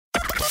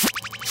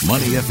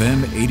Money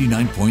FM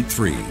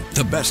 89.3,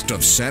 the best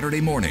of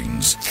Saturday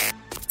mornings.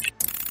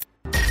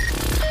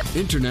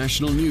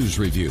 International News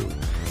Review.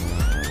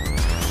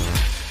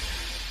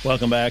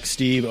 Welcome back.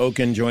 Steve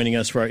Okun joining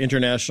us for our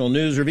International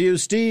News Review.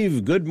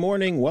 Steve, good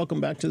morning.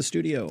 Welcome back to the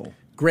studio.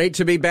 Great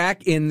to be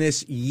back in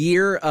this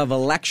year of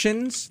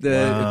elections.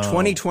 The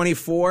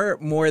 2024,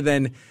 more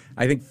than,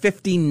 I think,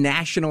 50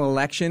 national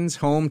elections,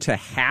 home to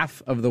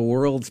half of the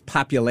world's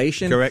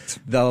population. Correct.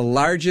 The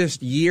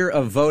largest year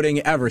of voting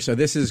ever. So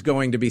this is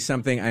going to be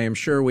something I am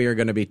sure we are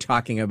going to be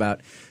talking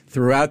about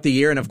throughout the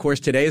year. And, of course,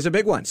 today is a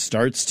big one.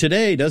 Starts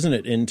today, doesn't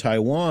it, in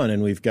Taiwan?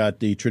 And we've got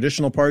the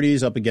traditional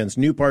parties up against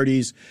new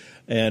parties.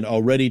 And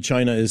already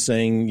China is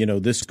saying, you know,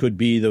 this could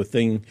be the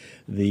thing,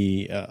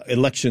 the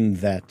election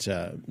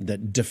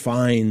that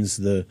defines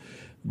the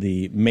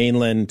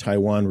mainland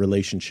Taiwan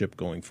relationship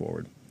going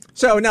forward.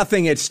 So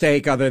nothing at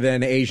stake other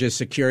than Asia's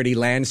security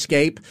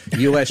landscape,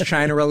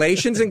 U.S.-China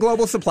relations, and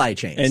global supply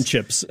chains. And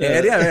chips.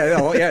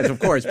 Yes, of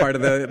course, part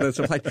of the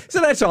supply.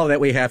 So that's all that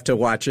we have to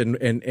watch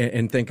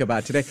and think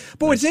about today.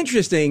 But what's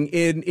interesting,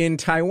 in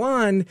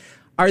Taiwan,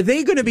 are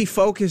they going to be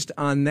focused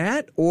on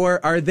that,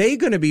 or are they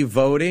going to be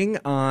voting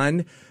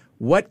on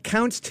what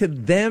counts to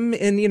them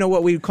in, you know,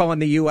 what we call in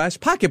the U.S.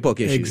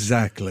 pocketbook issues?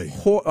 Exactly.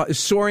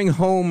 Soaring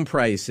home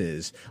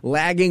prices,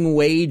 lagging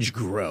wage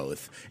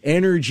growth,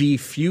 energy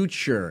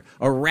future,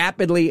 a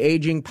rapidly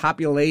aging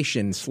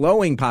population,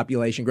 slowing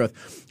population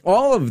growth.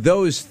 All of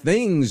those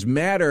things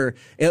matter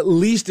at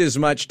least as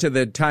much to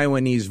the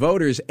Taiwanese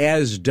voters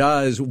as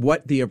does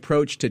what the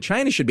approach to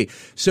China should be.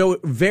 So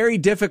very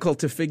difficult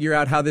to figure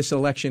out how this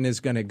election is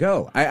going to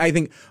go. I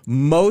think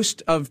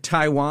most of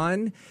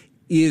Taiwan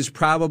is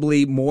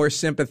probably more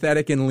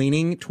sympathetic and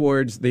leaning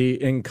towards the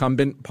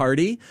incumbent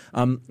party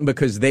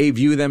because they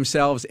view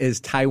themselves as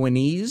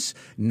Taiwanese,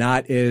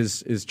 not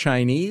as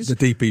Chinese.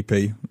 The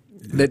DPP.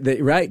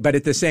 Right. But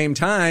at the same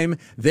time,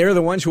 they're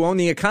the ones who own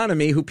the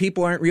economy who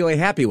people aren't really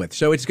happy with.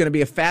 So it's going to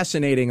be a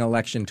fascinating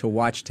election to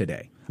watch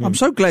today. I'm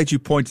so glad you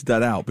pointed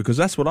that out, because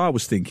that's what I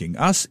was thinking.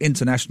 Us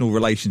international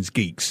relations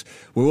geeks,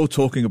 we're all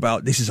talking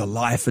about this is a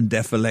life and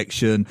death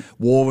election.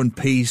 War and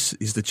peace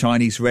is the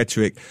Chinese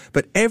rhetoric.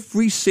 But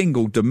every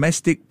single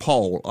domestic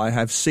poll I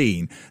have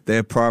seen,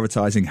 they're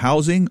prioritizing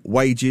housing,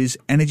 wages,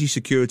 energy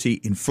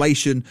security,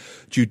 inflation,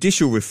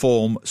 judicial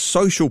reform,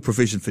 social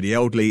provision for the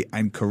elderly,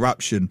 and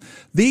corruption.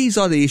 These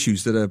are the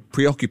issues that are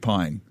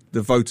preoccupying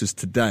the voters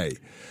today.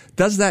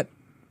 Does that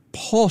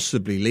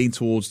possibly lean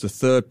towards the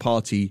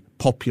third-party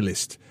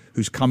populist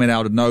who's coming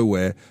out of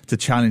nowhere to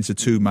challenge the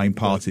two main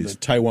parties? The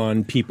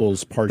Taiwan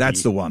People's Party.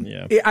 That's the one.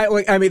 Yeah.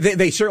 I mean,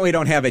 they certainly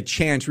don't have a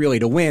chance really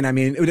to win. I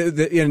mean,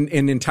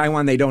 in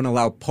Taiwan, they don't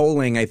allow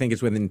polling. I think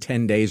it's within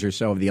 10 days or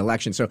so of the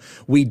election. So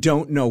we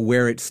don't know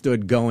where it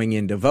stood going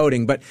into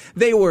voting. But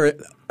they were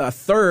a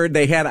third.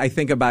 They had, I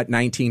think, about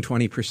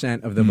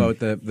 19-20% of the vote,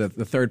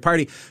 the third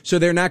party. So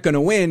they're not going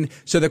to win.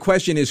 So the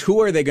question is,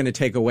 who are they going to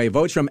take away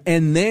votes from?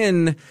 And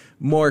then,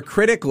 more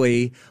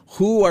critically,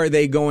 who are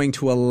they going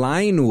to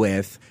align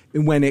with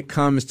when it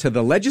comes to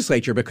the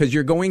legislature? Because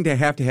you're going to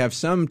have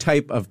some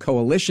type of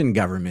coalition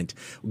government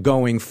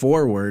going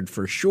forward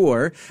for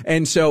sure.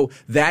 And so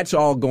that's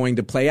all going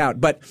to play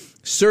out. But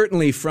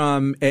certainly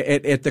from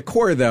at the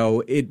core,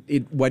 though,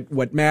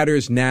 what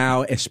matters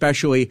now,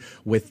 especially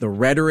with the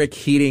rhetoric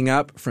heating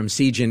up from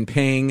Xi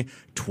Jinping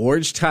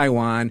towards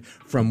Taiwan,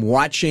 from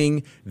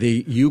watching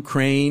the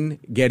Ukraine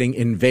getting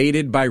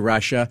invaded by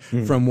Russia,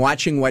 from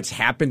watching what's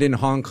happened in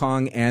Hong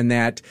Kong, and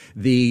that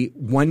the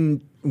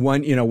one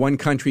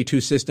country, two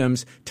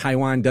systems.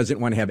 Taiwan doesn't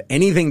want to have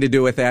anything to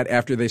do with that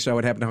after they saw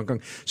what happened to Hong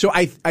Kong. So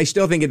I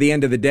still think at the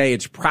end of the day,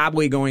 it's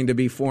probably going to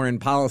be foreign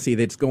policy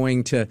that's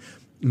going to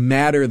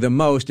matter the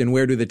most, and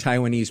where do the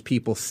Taiwanese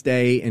people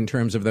stay in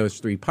terms of those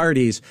three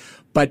parties.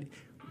 But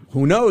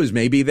who knows?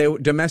 Maybe the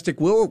domestic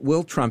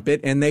will trump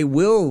it, and they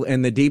will,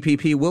 and the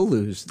DPP will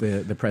lose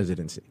the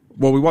presidency.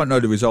 Well, we won't know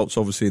the results,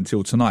 obviously,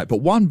 until tonight. But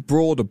one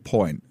broader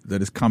point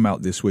that has come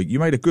out this week, you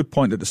made a good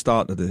point at the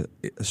start of the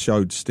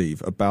show,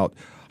 Steve, about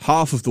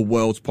half of the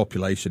world's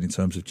population in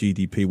terms of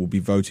GDP will be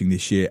voting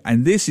this year.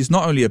 And this is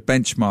not only a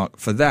benchmark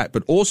for that,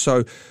 but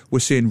also we're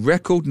seeing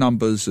record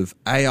numbers of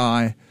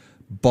AI,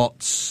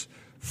 bots,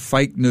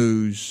 fake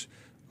news,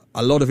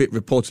 a lot of it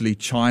reportedly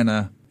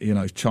China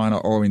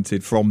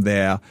oriented from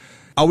there.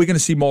 Are we going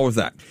to see more of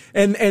that?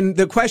 And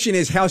the question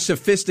is, how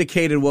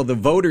sophisticated will the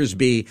voters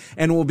be,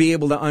 and will be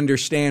able to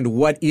understand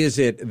what is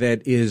it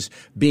that is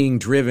being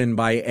driven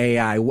by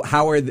AI?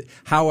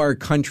 How are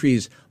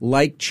countries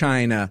like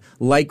China,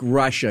 like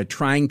Russia,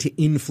 trying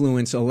to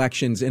influence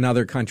elections in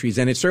other countries?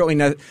 And it's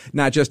certainly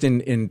not just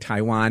in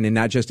Taiwan and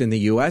not just in the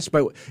U.S.,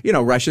 but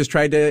Russia's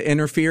tried to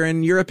interfere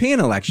in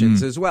European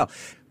elections as well.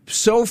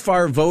 So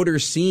far,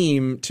 voters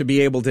seem to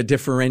be able to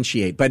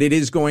differentiate, but it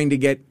is going to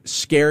get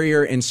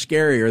scarier and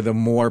scarier the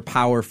more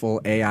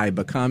powerful AI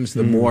becomes,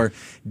 the more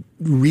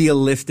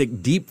realistic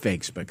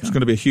deepfakes become. It's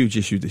going to be a huge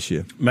issue this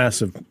year.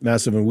 Massive.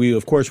 And we,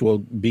 of course, will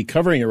be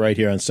covering it right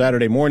here on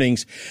Saturday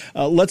mornings.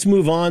 Let's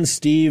move on,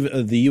 Steve.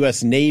 The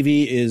U.S.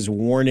 Navy is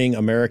warning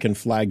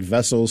American-flagged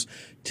vessels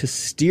to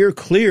steer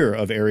clear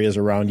of areas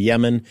around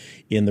Yemen,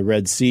 in the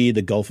Red Sea,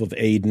 the Gulf of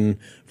Aden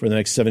for the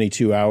next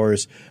 72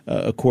 hours.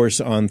 Of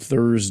course, on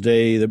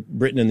Thursday,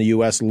 Britain and the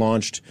U.S.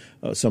 launched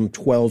some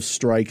 12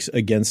 strikes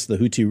against the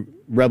Houthi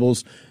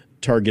rebels,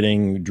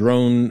 targeting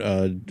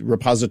drone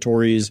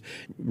repositories,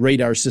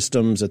 radar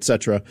systems,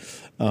 etc.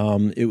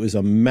 It was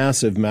a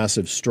massive,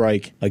 massive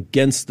strike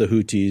against the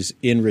Houthis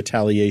in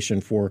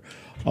retaliation for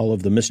all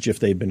of the mischief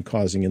they've been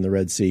causing in the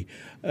Red Sea.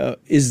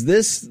 Is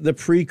this the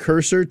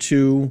precursor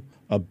to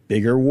a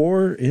bigger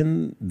war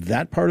in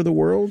that part of the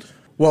world?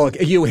 Well,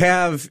 you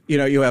have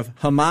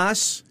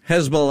Hamas,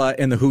 Hezbollah,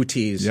 and the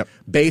Houthis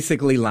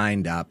basically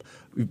lined up.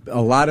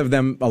 A lot of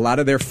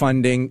their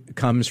funding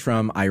comes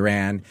from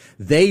Iran.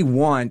 They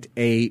want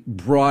a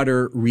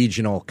broader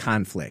regional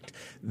conflict.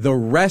 The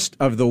rest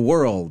of the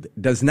world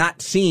does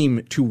not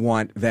seem to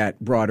want that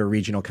broader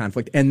regional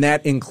conflict, and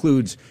that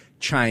includes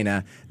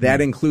China. That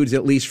includes,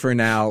 at least for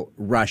now,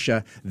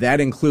 Russia.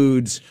 That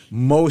includes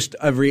most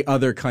every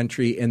other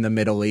country in the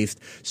Middle East.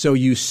 So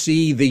you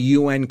see the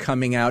UN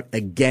coming out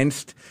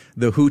against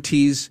the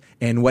Houthis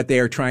and what they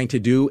are trying to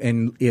do,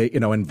 and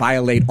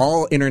violate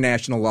all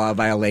international law,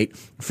 violate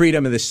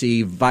freedom of the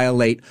sea,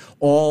 violate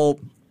all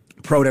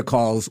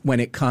protocols when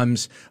it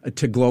comes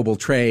to global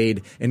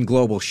trade and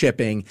global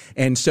shipping.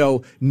 And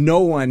so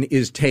no one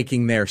is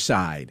taking their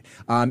side.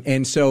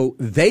 And so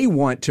they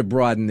want to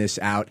broaden this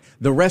out.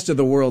 The rest of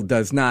the world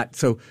does not.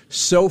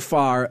 So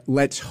far,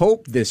 let's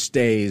hope this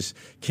stays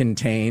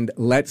contained.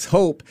 Let's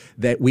hope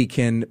that we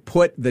can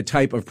put the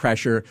type of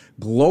pressure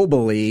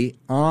globally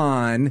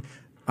on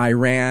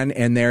Iran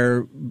and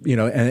their,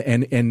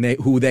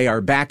 who they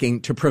are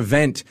backing to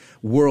prevent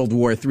World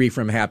War III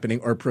from happening,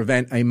 or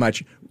prevent a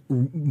much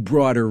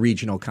broader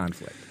regional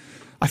conflict.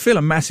 I feel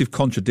a massive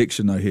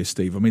contradiction, though, here,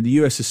 Steve. I mean, the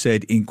US has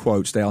said, in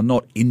quotes, they are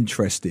not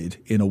interested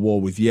in a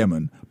war with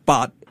Yemen,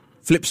 but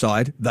flip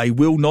side, they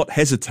will not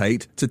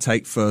hesitate to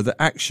take further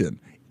action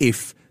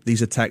if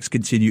these attacks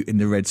continue in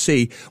the Red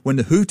Sea, when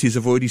the Houthis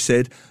have already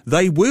said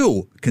they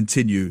will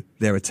continue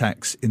their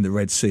attacks in the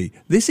Red Sea.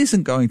 This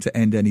isn't going to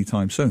end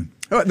anytime soon.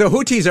 The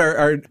Houthis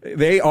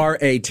are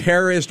a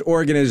terrorist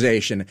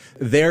organization.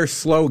 Their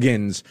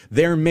slogans,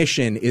 their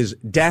mission is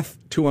death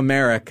to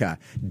America,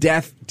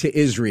 death to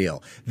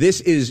Israel.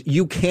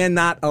 You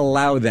cannot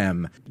allow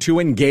them to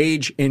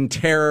engage in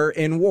terror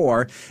in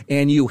war,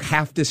 and you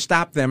have to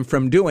stop them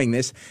from doing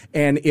this.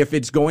 And if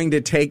it's going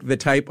to take the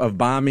type of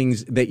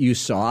bombings that you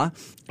saw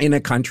in a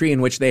country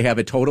in which they have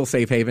a total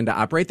safe haven to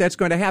operate, that's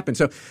going to happen.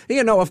 So,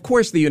 of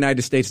course the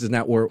United States does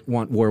not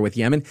want war with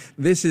Yemen.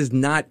 This is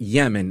not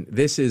Yemen.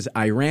 This is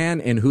Iran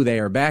and who they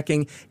are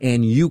backing,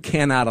 and you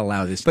cannot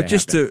allow this to happen. But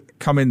just to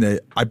come in there,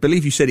 I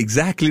believe you said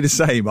exactly the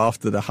same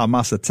after the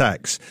Hamas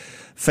attacks.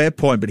 Fair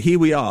point, but here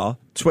we are,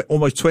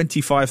 almost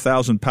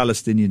 25,000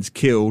 Palestinians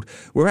killed.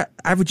 We're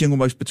averaging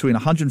almost between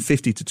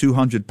 150 to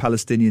 200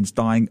 Palestinians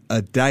dying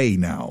a day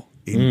now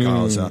in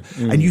Gaza.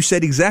 And you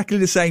said exactly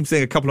the same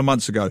thing a couple of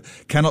months ago.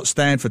 Cannot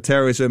stand for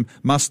terrorism,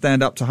 must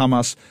stand up to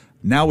Hamas.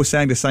 Now we're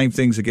saying the same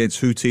things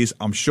against Houthis.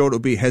 I'm sure it'll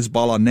be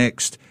Hezbollah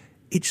next.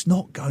 It's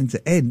not going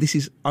to end. This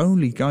is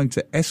only going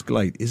to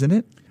escalate, isn't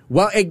it?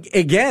 Well,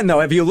 again,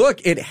 though, if you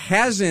look, it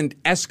hasn't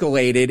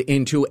escalated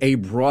into a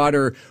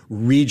broader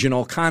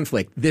regional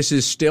conflict. This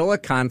is still a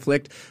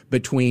conflict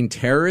between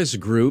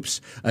terrorist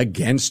groups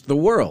against the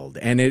world,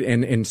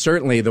 and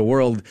certainly the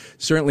world,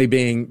 certainly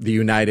being the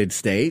United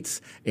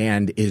States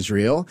and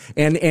Israel,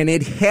 and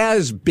it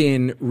has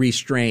been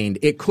restrained.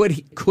 It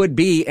could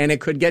be, and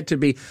it could get to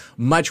be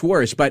much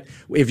worse. But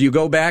if you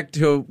go back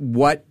to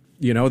what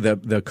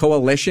the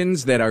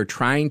coalitions that are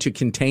trying to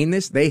contain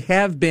this, they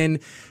have been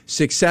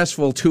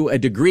successful to a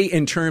degree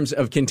in terms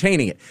of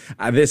containing it.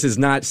 This is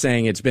not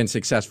saying it's been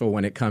successful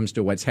when it comes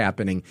to what's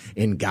happening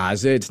in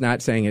Gaza. It's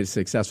not saying it's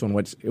successful in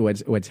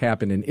what's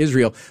happened in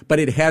Israel, but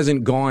it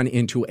hasn't gone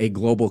into a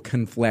global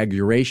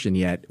conflagration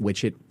yet,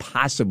 which it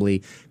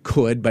possibly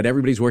could, but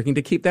everybody's working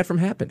to keep that from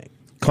happening.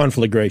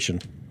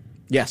 Conflagration.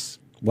 Yes.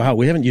 Wow,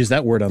 we haven't used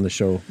that word on the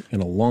show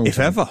in a long time. If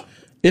ever.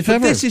 If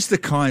ever. This is the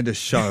kind of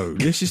show.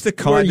 This is the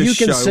kind where of you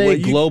show can say where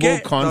you global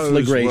get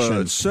conflagration. Those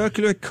words.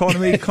 Circular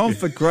economy,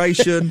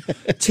 conflagration,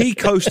 tea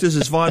coasters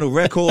as vinyl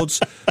records.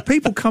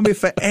 People come here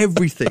for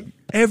everything.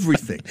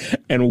 Everything.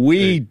 And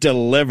we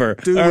deliver.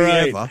 Do we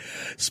ever?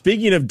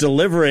 Speaking of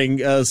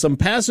delivering, some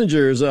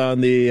passengers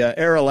on the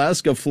Air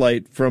Alaska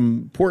flight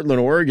from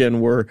Portland,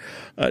 Oregon were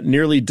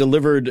nearly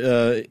delivered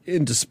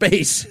into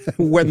space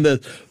when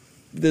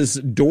this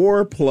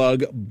door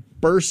plug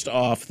burst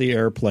off the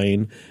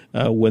airplane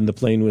when the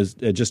plane was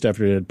just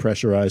after it had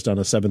pressurized on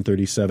a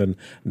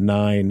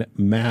 737-9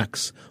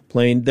 MAX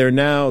plane.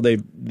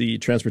 The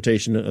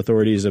transportation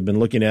authorities have been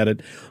looking at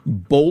it.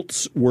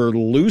 Bolts were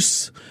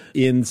loose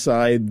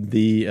inside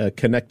the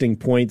connecting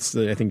points,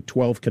 I think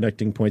 12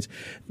 connecting points.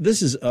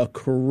 This is a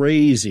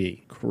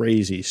crazy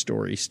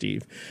story,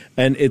 Steve.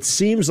 And it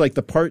seems like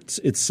the parts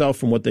itself,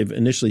 from what they've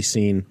initially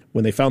seen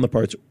when they found the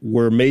parts,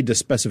 were made to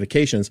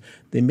specifications.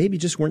 They maybe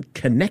just weren't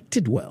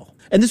connected well.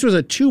 And this was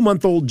a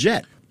 2-month-old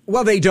jet.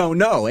 Well, they don't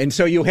know, and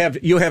so you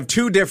have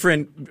two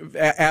different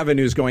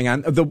avenues going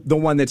on. The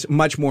one that's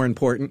much more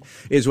important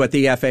is what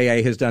the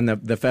FAA has done.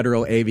 The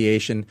Federal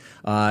Aviation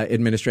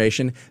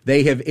Administration,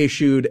 they have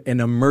issued an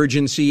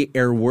emergency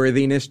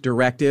airworthiness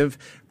directive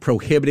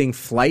prohibiting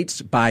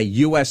flights by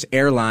U.S.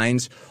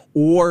 airlines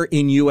or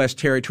in U.S.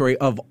 territory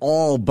of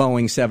all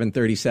Boeing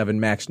 737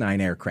 MAX 9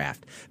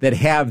 aircraft that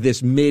have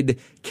this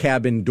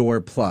mid-cabin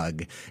door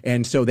plug.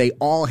 And so they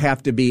all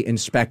have to be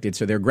inspected.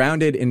 So they're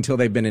grounded until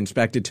they've been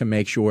inspected to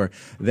make sure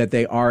that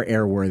they are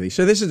airworthy.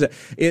 So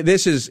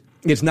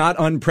it's not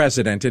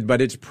unprecedented,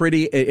 but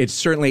it's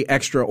certainly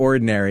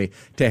extraordinary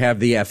to have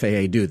the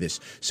FAA do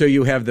this. So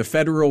you have the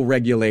federal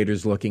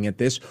regulators looking at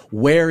this.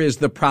 Where is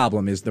the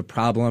problem? Is the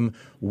problem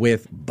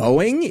with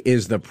Boeing?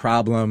 Is the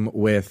problem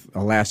with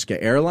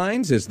Alaska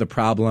Airlines? Is the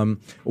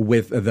problem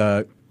with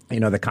the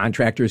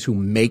contractors who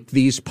make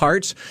these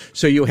parts?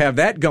 So you have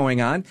that going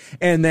on.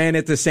 And then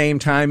at the same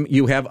time,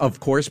 you have,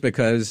 of course,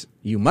 because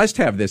you must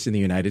have this in the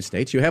United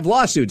States, you have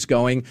lawsuits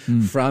going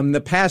from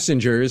the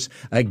passengers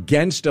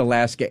against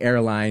Alaska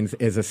Airlines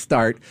as a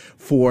start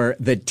for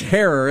the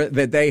terror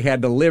that they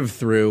had to live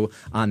through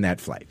on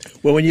that flight.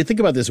 Well, when you think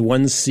about this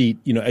one seat,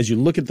 as you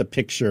look at the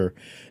picture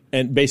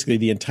and basically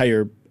the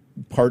entire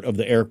part of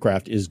the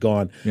aircraft is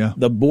gone. Yeah.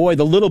 The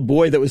little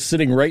boy that was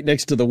sitting right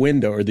next to the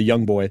window, or the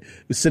young boy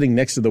was sitting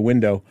next to the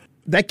window,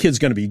 that kid's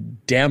going to be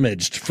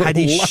damaged for Had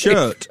his life.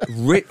 shirt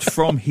ripped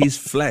from his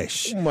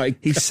flesh. Oh my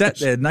he sat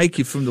there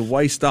naked from the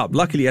waist up.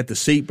 Luckily, he had the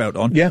seatbelt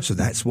on. Yeah. So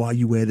that's why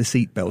you wear the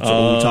seatbelt at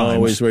all times.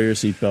 Always wear your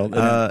seatbelt.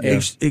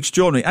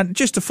 Extraordinary. And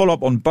just to follow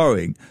up on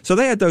Boeing, so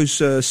they had those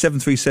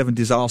 737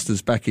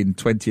 disasters back in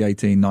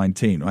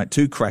 2018-19, right?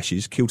 2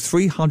 crashes, killed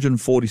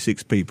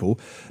 346 people,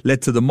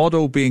 led to the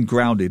model being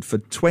grounded for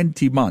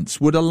 20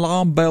 months. Would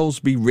alarm bells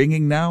be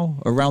ringing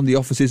now around the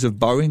offices of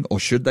Boeing,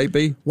 or should they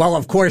be? Well,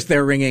 of course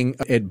they're ringing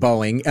at Boeing.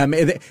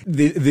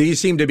 These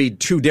seem to be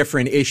two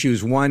different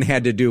issues. One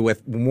had to do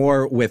with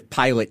more with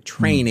pilot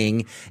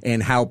training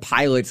and how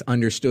pilots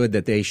understood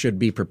that they should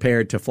be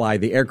prepared to fly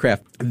the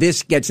aircraft.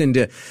 This gets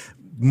into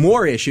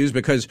more issues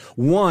because,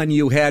 one,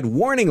 you had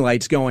warning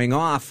lights going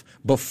off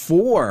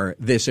before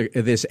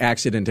this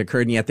accident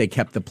occurred, and yet they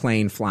kept the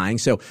plane flying.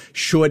 So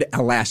should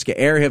Alaska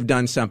Air have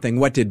done something?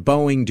 What did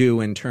Boeing do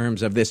in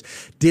terms of this?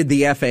 Did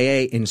the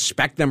FAA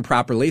inspect them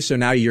properly? So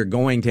now you're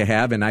going to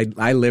have, and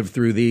I lived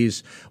through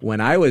these when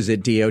I was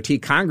at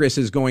DOT, Congress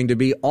is going to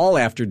be all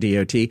after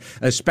DOT,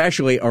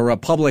 especially a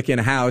Republican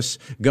House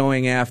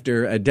going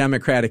after a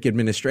Democratic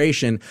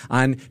administration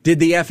on, did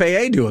the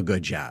FAA do a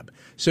good job?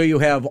 So you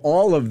have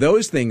all of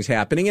those things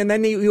happening, and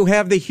then you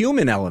have the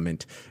human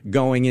element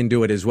going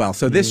into it as well.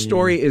 So this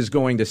story is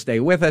going to stay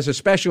with us,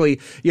 especially,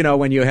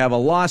 when you have a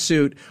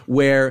lawsuit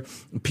where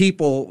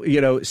people,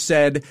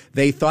 said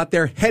they thought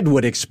their head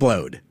would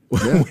explode.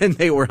 When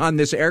they were on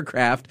this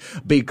aircraft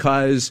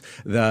because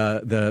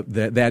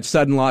that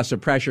sudden loss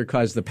of pressure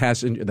caused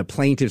the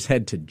plaintiff's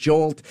head to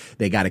jolt.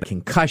 They got a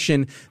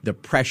concussion. The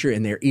pressure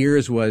in their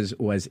ears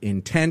was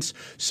intense.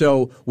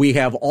 So we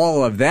have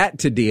all of that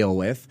to deal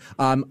with.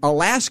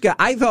 Alaska,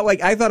 I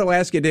thought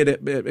Alaska did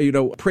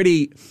a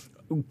pretty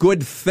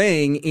good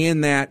thing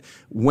in that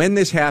when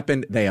this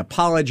happened, they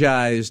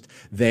apologized.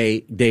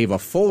 They gave a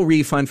full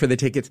refund for the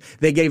tickets.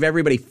 They gave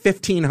everybody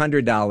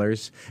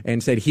 $1,500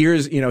 and said,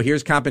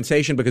 here's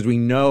compensation because we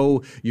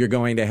know you're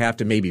going to have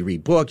to maybe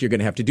rebook. You're going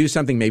to have to do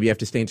something. Maybe you have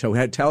to stay in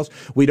hotels.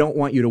 We don't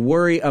want you to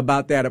worry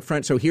about that up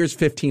front. So here's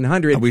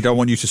 $1,500. And we don't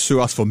want you to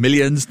sue us for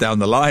millions down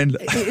the line.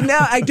 No,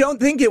 I don't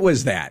think it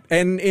was that.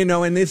 And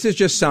this is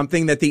just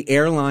something that the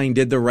airline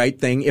did the right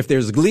thing. If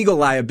there's legal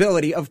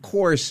liability, of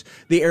course,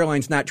 the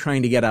airline's not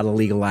trying to get out of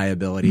legal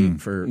liability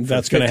for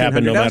that's going to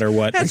happen no matter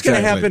what. That's going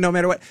to happen no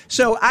matter what.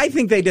 So I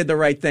think they did the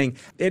right thing.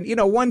 And,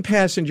 one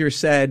passenger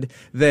said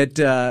that,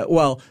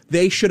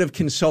 they should have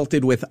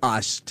consulted with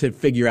us to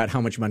figure out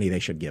how much money they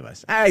should give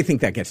us. I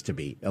think that gets to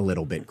be a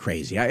little bit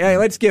crazy.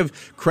 Let's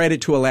give credit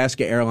to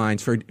Alaska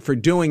Airlines for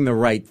doing the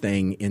right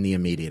thing in the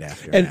immediate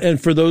aftermath.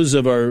 And for those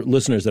of our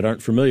listeners that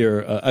aren't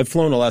familiar, I've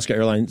flown Alaska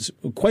Airlines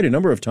quite a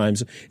number of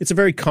times. It's a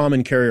very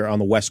common carrier on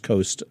the west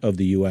coast of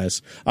the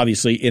U.S.,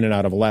 obviously in and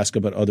out of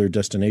Alaska, but other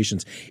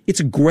destinations. It's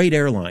a great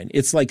airline.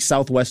 It's like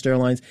Southwest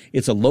Airlines.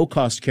 It's a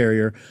low-cost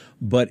carrier,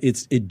 but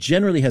it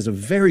generally has a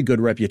very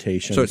good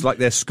reputation. So it's like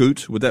their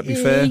Scoot. Would that be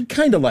fair?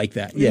 Kind of like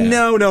that, yeah.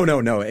 No.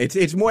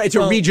 It's more. It's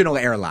a regional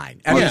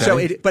airline. I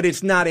mean, but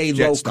it's not a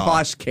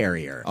low-cost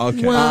carrier.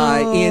 Okay.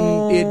 I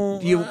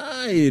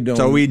don't.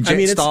 So are we in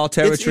Jetstar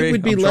territory? It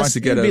would be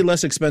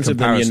less expensive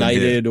than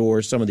United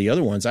or some of the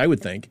other ones, I would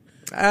think.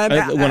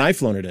 When I've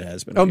flown it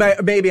has been. Oh,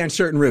 maybe on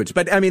certain routes,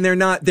 but I mean, they're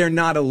not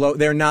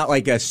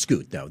like a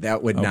Scoot though.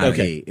 That would not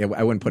be.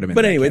 I wouldn't put them in.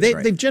 But anyway,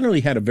 they've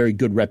generally had a very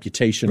good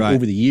reputation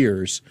over the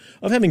years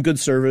of having good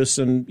service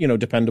and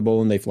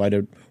dependable, and they fly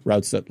to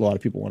routes that a lot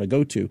of people want to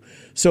go to.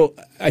 So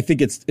I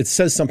think it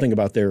says something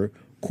about their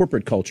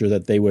corporate culture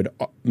that they would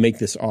make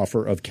this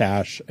offer of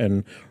cash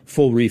and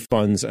full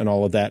refunds and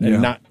all of that, and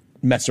not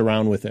mess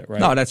around with it. Right?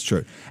 No, that's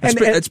true.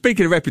 And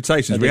speaking of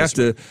reputations, we have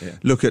to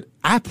look at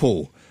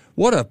Apple.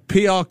 What a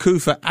PR coup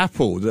for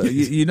Apple.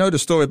 You know the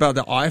story about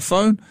the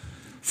iPhone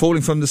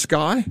falling from the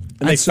sky,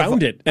 and they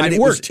found it, and it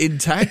worked was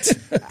intact.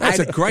 That's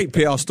a great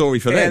PR story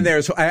for them.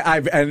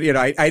 And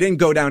I didn't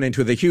go down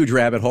into the huge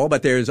rabbit hole,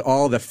 but there's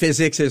all the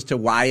physics as to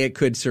why it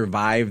could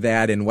survive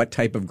that and what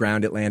type of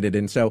ground it landed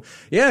in. So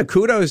yeah,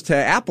 kudos to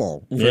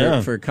Apple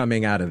for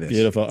coming out of this.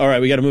 Beautiful. All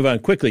right, we got to move on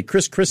quickly.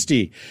 Chris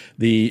Christie,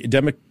 the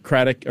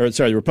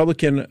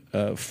Republican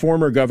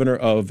former governor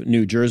of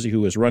New Jersey who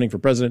was running for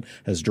president,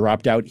 has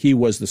dropped out. He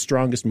was the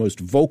strongest,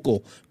 most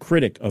vocal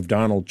critic of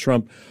Donald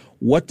Trump.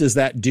 What does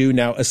that do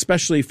now,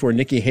 especially for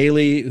Nikki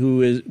Haley,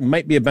 who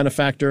might be a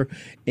benefactor,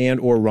 and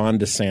or Ron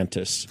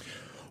DeSantis?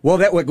 Well,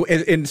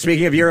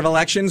 speaking of year of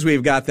elections,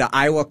 we've got the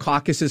Iowa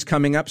caucuses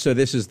coming up. So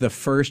this is the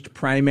first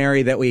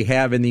primary that we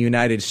have in the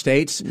United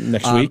States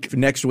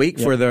next week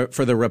for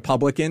the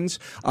Republicans.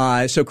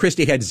 So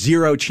Christie had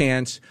zero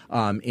chance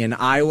in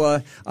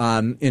Iowa,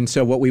 and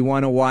so what we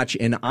want to watch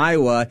in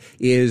Iowa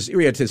is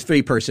it's his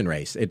 3-person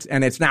race.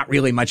 It's not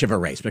really much of a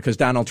race because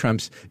Donald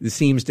Trump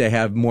seems to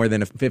have more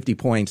than 50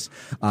 points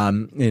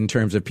in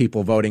terms of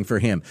people voting for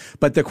him.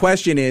 But the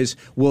question is,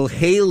 will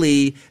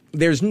Haley?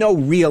 There's no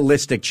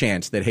realistic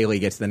chance that Haley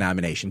gets the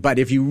nomination. But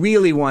if you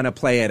really want to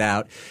play it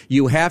out,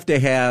 you have to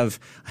have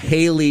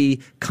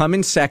Haley come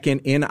in second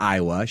in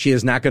Iowa. She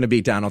is not going to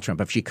beat Donald Trump.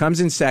 If she comes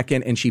in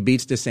second and she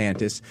beats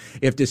DeSantis,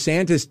 if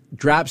DeSantis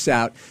drops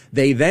out,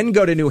 they then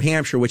go to New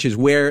Hampshire, which is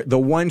where the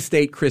one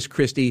state Chris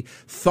Christie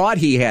thought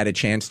he had a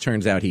chance.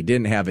 Turns out he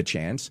didn't have a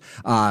chance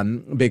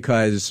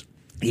because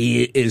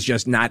he is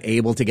just not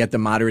able to get the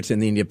moderates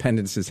and the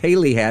independents as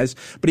Haley has,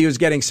 but he was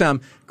getting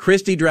some.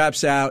 Christie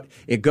drops out.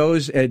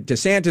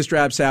 DeSantis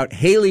drops out.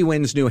 Haley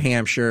wins New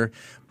Hampshire,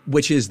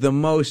 which is the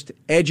most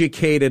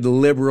educated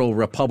liberal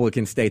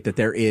Republican state that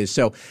there is.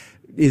 So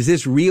is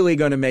this really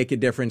going to make a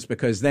difference?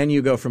 Because then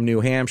you go from New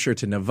Hampshire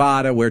to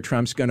Nevada, where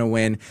Trump's going to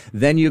win.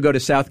 Then you go to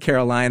South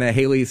Carolina,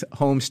 Haley's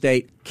home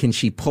state. Can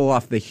she pull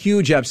off the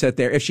huge upset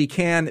there? If she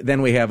can,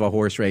 then we have a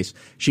horse race.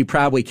 She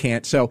probably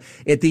can't. So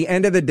at the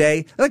end of the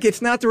day, look,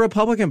 it's not the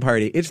Republican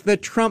Party. It's the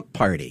Trump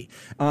Party.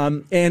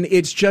 And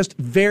it's just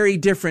very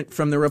different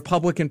from the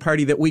Republican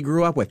Party that we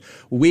grew up with.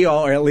 We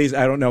all, or at least,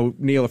 I don't know,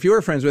 Neil, if you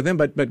were friends with him,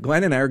 but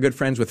Glenn and I are good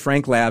friends with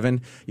Frank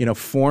Lavin,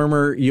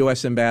 former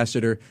U.S.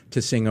 ambassador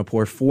to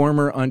Singapore,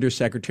 former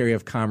Undersecretary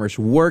of Commerce,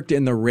 worked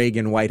in the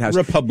Reagan White House.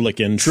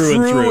 Republican,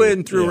 true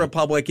and through.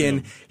 Republican.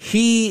 Yeah.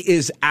 He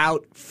is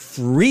out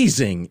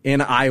freezing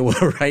in Iowa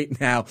right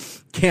now,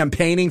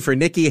 campaigning for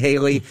Nikki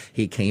Haley.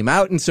 He came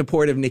out in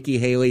support of Nikki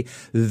Haley.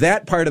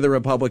 That part of the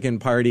Republican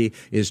Party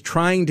is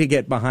trying to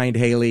get behind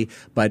Haley.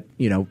 But,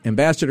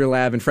 Ambassador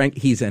Lavin, Frank,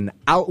 he's an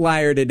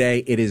outlier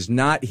today. It is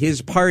not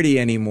his party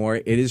anymore.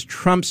 It is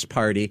Trump's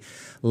party.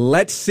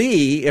 Let's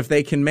see if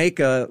they can make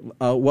a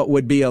what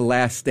would be a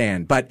last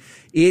stand. But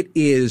it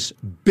is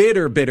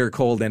bitter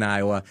cold in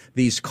Iowa.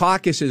 These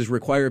caucuses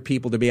require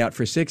people to be out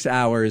for 6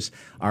 hours.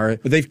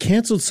 But they've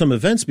canceled some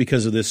events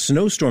because of this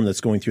snowstorm that's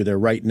going through there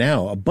right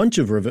now. A bunch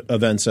of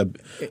events,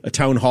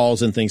 town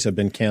halls and things have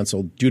been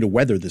canceled due to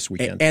weather this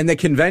weekend. And the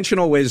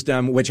conventional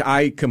wisdom, which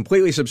I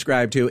completely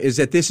subscribe to, is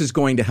that this is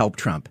going to help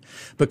Trump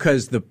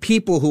because the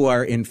people who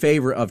are in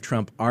favor of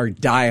Trump are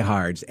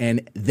diehards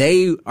and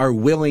they are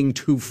willing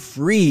to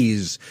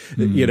freeze,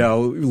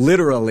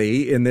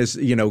 literally in this,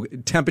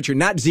 temperature,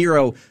 not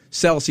 0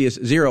 Celsius,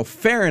 0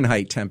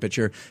 Fahrenheit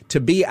temperature, to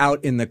be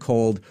out in the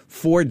cold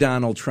for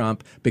Donald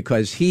Trump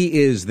because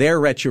he is their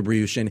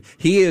retribution,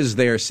 he is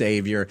their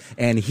savior,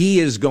 and he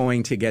is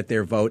going to get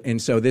their vote.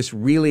 And so this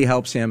really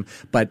helps him.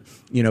 But,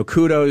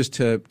 kudos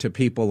to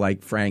people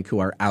like Frank who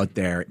are out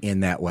there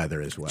in that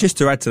weather as well. Just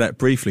to add to that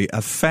briefly,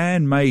 a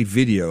fan-made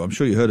video, I'm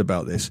sure you heard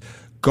about this,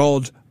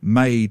 God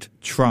made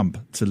Trump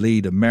to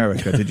lead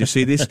America. Did you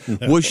see this?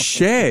 Was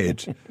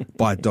shared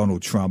by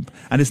Donald Trump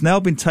and has now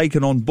been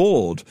taken on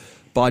board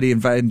by the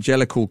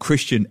evangelical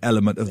Christian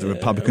element of the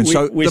Republicans.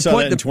 We saw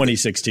that in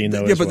 2016,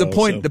 though. Yeah, but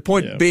the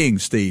point being,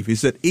 Steve,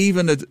 is that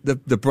even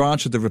the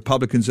branch of the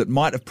Republicans that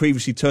might have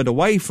previously turned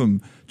away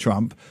from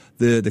Trump,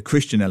 the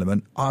Christian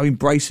element, are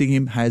embracing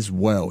him as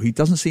well. He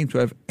doesn't seem to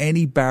have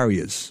any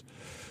barriers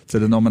to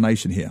the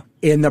nomination here.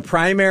 In the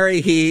primary,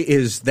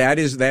 that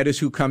is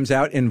who comes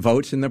out and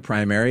votes in the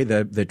primary,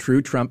 the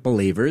true Trump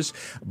believers.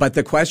 But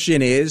the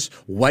question is,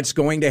 what's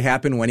going to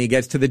happen when he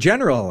gets to the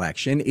general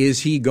election? Is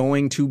he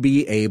going to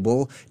be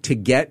able to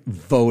get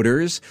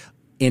voters,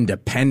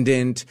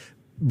 independent,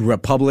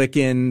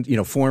 Republican,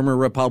 former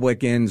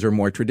Republicans or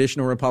more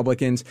traditional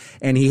Republicans,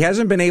 and he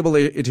hasn't been able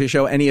to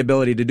show any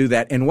ability to do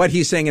that. And what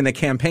he's saying in the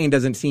campaign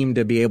doesn't seem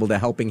to be able to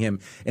helping him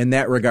in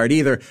that regard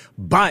either.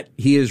 But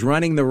he is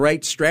running the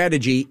right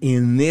strategy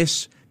in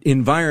this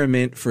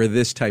environment for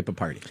this type of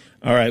party.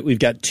 All right, we've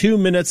got 2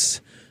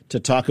 minutes to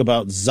talk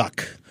about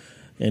Zuck.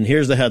 And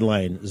here's the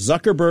headline.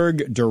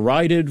 Zuckerberg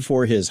derided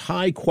for his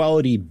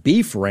high-quality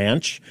beef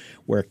ranch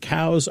where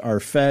cows are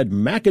fed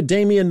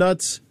macadamia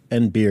nuts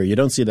and beer. You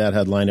don't see that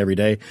headline every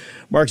day.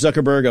 Mark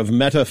Zuckerberg of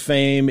Meta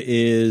fame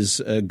is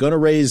going to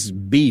raise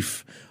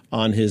beef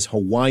on his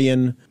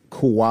Hawaiian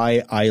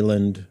Kauai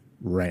Island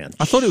Ranch.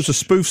 I thought it was a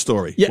spoof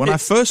story. Yeah, when I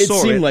first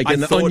saw seemed it, like I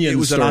an thought onion it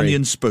was story. an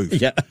onion spoof.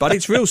 Yeah. But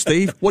it's real,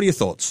 Steve. What are your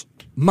thoughts?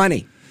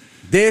 Money.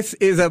 This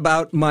is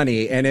about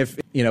money. And if,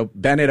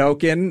 Bennett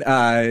Okun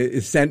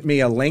sent me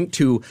a link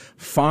to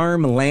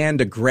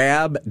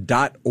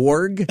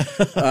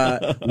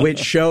farmlandgrab.org, which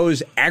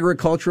shows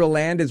agricultural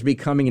land is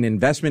becoming an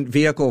investment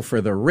vehicle for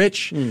the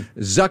rich.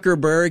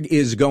 Zuckerberg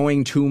is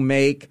going to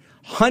make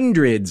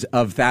hundreds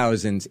of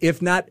thousands,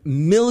 if not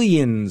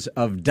millions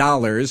of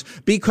dollars,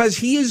 because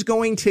he is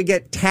going to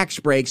get tax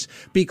breaks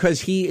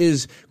because he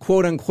is,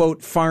 quote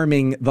unquote,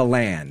 farming the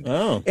land.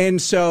 Oh. And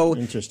so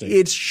Interesting.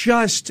 it's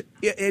just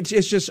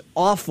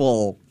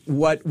awful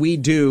what we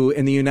do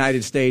in the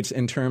United States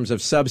in terms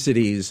of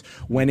subsidies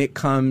when it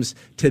comes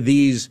to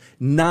these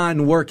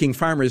non-working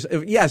farmers.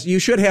 Yes, you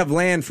should have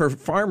land for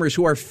farmers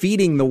who are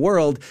feeding the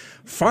world.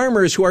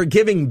 Farmers who are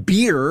giving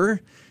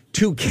beer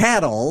to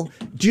cattle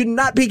do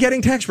not be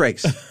getting tax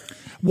breaks.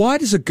 Why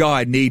does a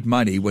guy need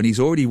money when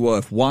he's already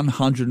worth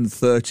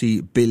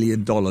 $130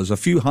 billion? A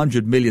few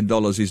 $100 million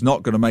is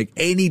not going to make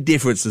any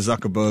difference to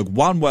Zuckerberg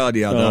one way or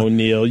the other. Oh,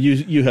 Neil,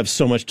 you have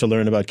so much to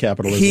learn about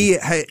capitalism.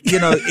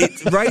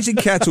 Raising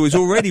cattle is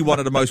already one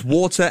of the most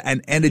water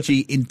and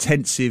energy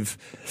intensive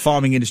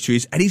farming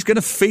industries, and he's going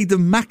to feed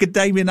them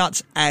macadamia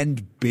nuts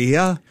and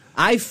beer.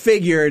 I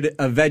figured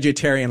a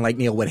vegetarian like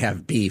Neil would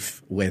have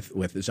beef with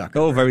Zuckerberg.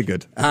 Oh, very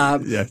good.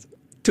 Yes.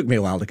 Took me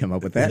a while to come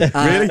up with that.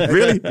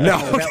 Really? No,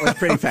 that was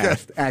pretty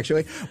fast,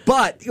 actually.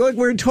 But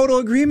we're in total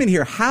agreement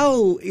here.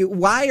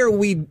 Why are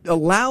we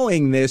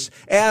allowing this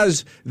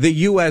as the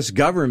U.S.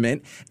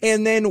 government?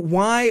 And then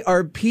why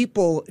are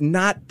people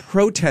not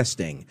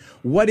protesting?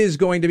 What is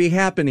going to be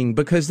happening?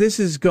 Because this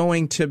is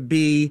going to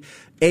be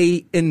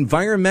a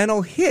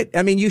environmental hit.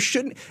 I mean, you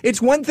shouldn't.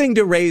 It's one thing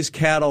to raise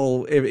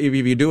cattle if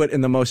you do it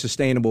in the most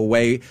sustainable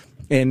way.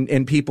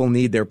 And people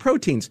need their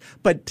proteins,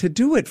 but to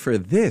do it for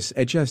this,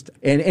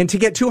 and to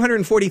get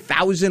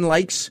 240,000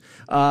 likes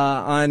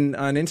on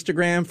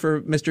Instagram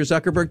for Mr.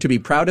 Zuckerberg to be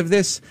proud of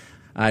this,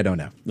 I don't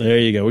know. There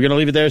you go. We're going to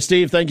leave it there,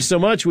 Steve. Thank you so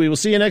much. We will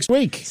see you next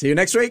week. See you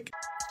next week.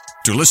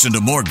 To listen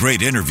to more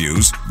great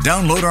interviews,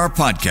 download our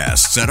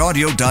podcasts at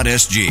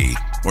audio.sg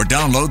or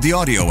download the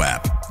audio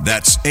app.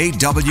 That's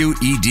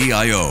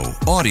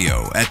AWEDIO,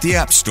 audio at the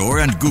App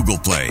Store and Google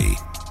Play.